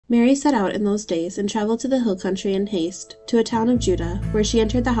Mary set out in those days and traveled to the hill country in haste, to a town of Judah, where she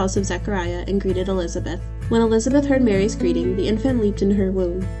entered the house of Zechariah and greeted Elizabeth. When Elizabeth heard Mary's greeting, the infant leaped in her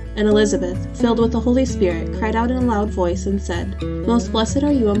womb. And Elizabeth, filled with the Holy Spirit, cried out in a loud voice and said, "Most blessed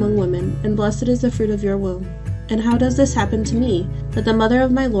are you among women, and blessed is the fruit of your womb. And how does this happen to me, that the mother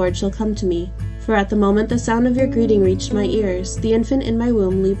of my Lord shall come to me? For at the moment the sound of your greeting reached my ears, the infant in my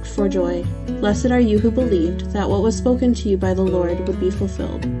womb leaped for joy. Blessed are you who believed that what was spoken to you by the Lord would be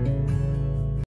fulfilled."